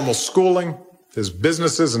lacked formal schooling. His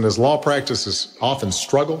businesses and his law practices often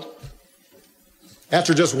struggled.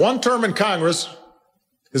 After just one term in Congress,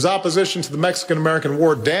 his opposition to the Mexican-American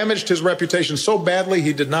War damaged his reputation so badly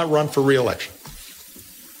he did not run for re-election.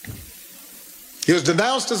 He was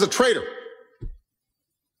denounced as a traitor,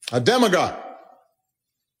 a demagogue,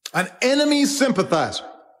 an enemy sympathizer.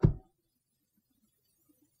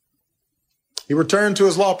 He returned to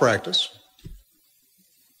his law practice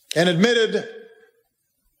and admitted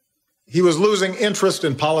he was losing interest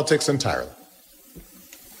in politics entirely.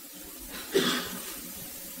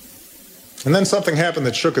 And then something happened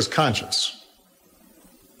that shook his conscience.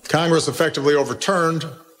 Congress effectively overturned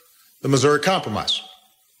the Missouri Compromise,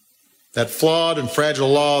 that flawed and fragile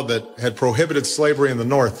law that had prohibited slavery in the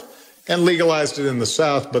North and legalized it in the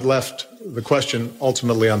South, but left the question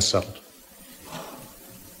ultimately unsettled.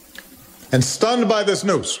 And stunned by this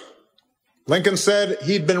news, Lincoln said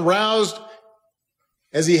he'd been roused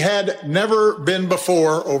as he had never been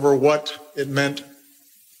before over what it meant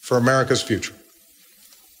for America's future.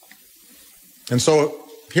 And so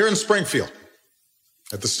here in Springfield,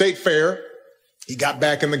 at the state fair, he got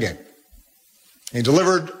back in the game. He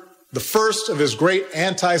delivered the first of his great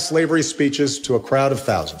anti-slavery speeches to a crowd of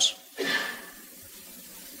thousands.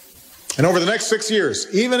 And over the next 6 years,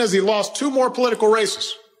 even as he lost 2 more political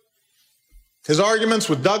races, his arguments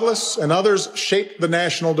with Douglas and others shaped the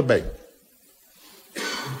national debate.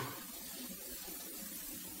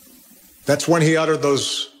 That's when he uttered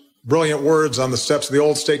those brilliant words on the steps of the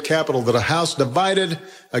old state capitol that a house divided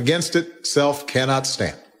against itself cannot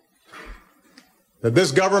stand. That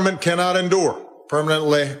this government cannot endure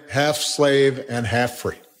permanently half slave and half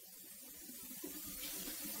free.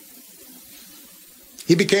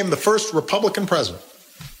 He became the first Republican president,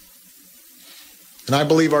 and I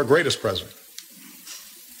believe our greatest president.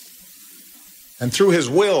 And through his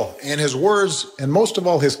will and his words, and most of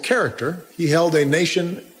all his character, he held a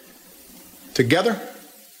nation together,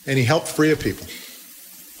 and he helped free a people.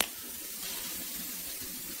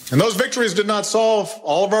 And those victories did not solve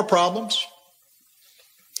all of our problems.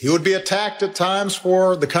 He would be attacked at times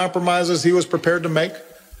for the compromises he was prepared to make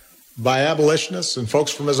by abolitionists and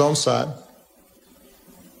folks from his own side.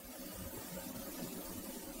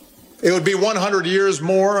 It would be 100 years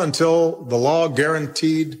more until the law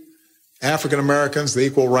guaranteed African Americans the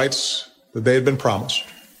equal rights that they had been promised.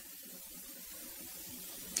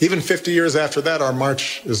 Even 50 years after that, our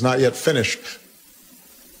march is not yet finished.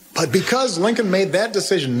 But because Lincoln made that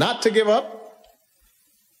decision not to give up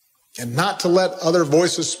and not to let other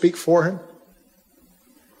voices speak for him,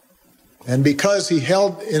 and because he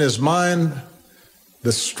held in his mind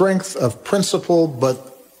the strength of principle,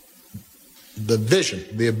 but the vision,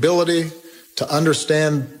 the ability to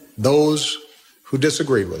understand those who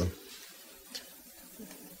disagreed with him,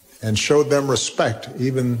 and showed them respect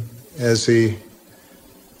even as he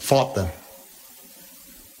fought them.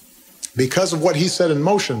 Because of what he set in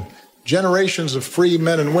motion, generations of free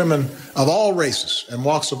men and women of all races and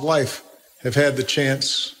walks of life have had the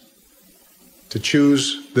chance to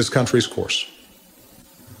choose this country's course.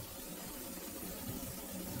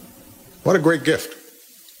 What a great gift.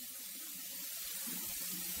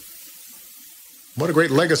 What a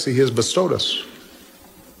great legacy he has bestowed us.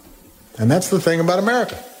 And that's the thing about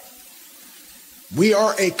America. We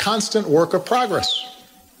are a constant work of progress.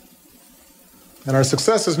 And our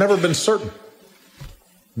success has never been certain.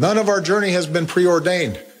 None of our journey has been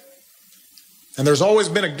preordained. And there's always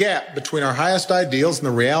been a gap between our highest ideals and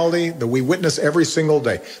the reality that we witness every single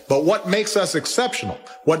day. But what makes us exceptional,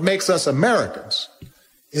 what makes us Americans,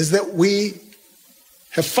 is that we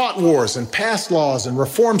have fought wars and passed laws and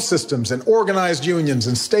reformed systems and organized unions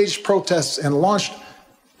and staged protests and launched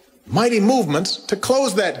mighty movements to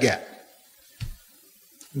close that gap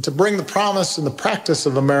and to bring the promise and the practice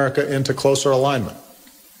of America into closer alignment.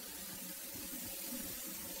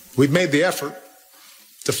 We've made the effort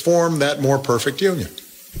to form that more perfect union.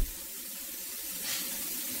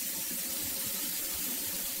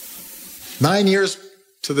 Nine years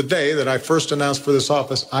to the day that I first announced for this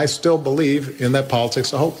office, I still believe in that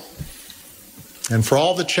politics of hope. And for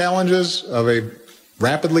all the challenges of a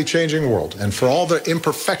rapidly changing world, and for all the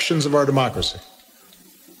imperfections of our democracy,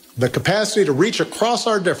 the capacity to reach across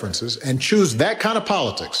our differences and choose that kind of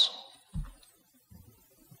politics,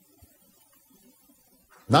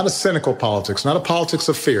 not a cynical politics, not a politics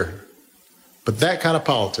of fear, but that kind of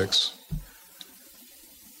politics,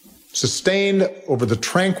 sustained over the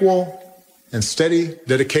tranquil and steady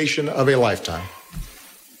dedication of a lifetime.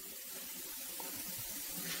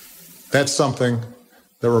 That's something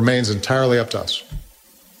that remains entirely up to us.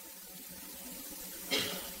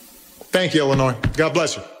 Thank you, Illinois. God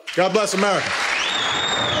bless you. God bless America.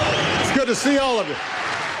 It's good to see all of you.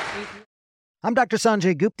 I'm Dr.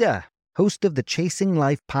 Sanjay Gupta, host of the Chasing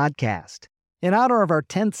Life podcast. In honor of our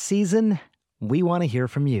 10th season, we want to hear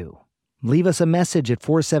from you. Leave us a message at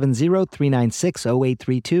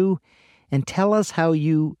 470-396-0832 and tell us how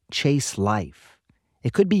you chase life.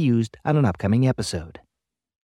 It could be used on an upcoming episode.